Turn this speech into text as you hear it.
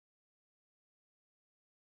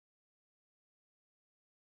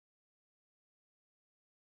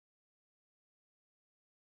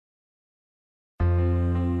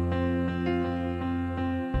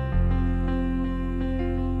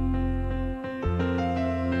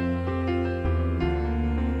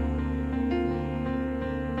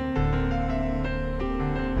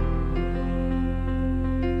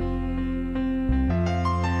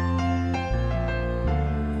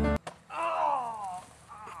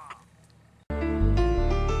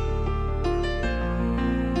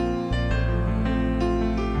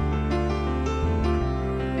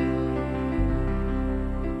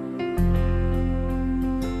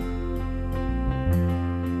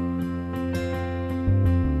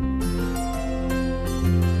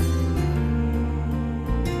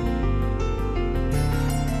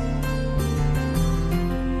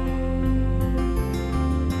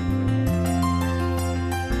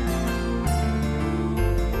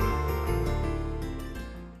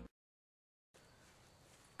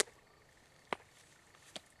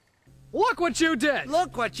Look what you did!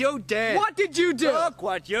 Look what you did! What did you do? Look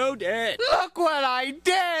what you did! Look what I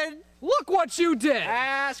did! Look what you did!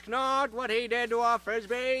 Ask not what he did to our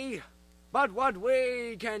Frisbee, but what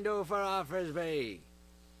we can do for our Frisbee.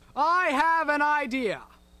 I have an idea.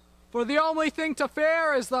 For the only thing to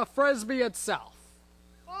fear is the Frisbee itself.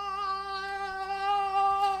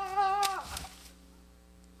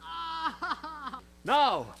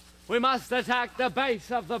 No, we must attack the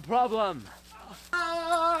base of the problem.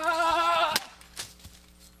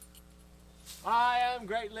 I am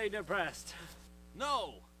greatly depressed.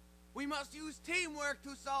 No, we must use teamwork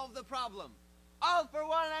to solve the problem. All for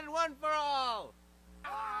one and one for all.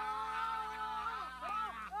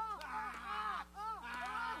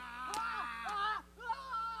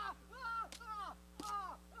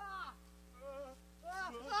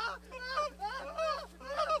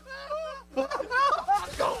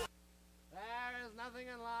 There is nothing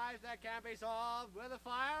in life that can't be solved with a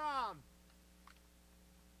firearm.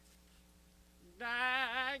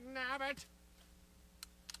 Dagnabbit!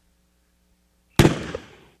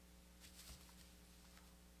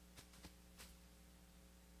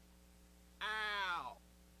 Ow!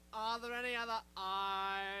 Are there any other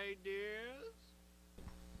ideas?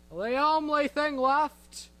 The only thing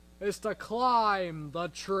left is to climb the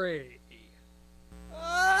tree.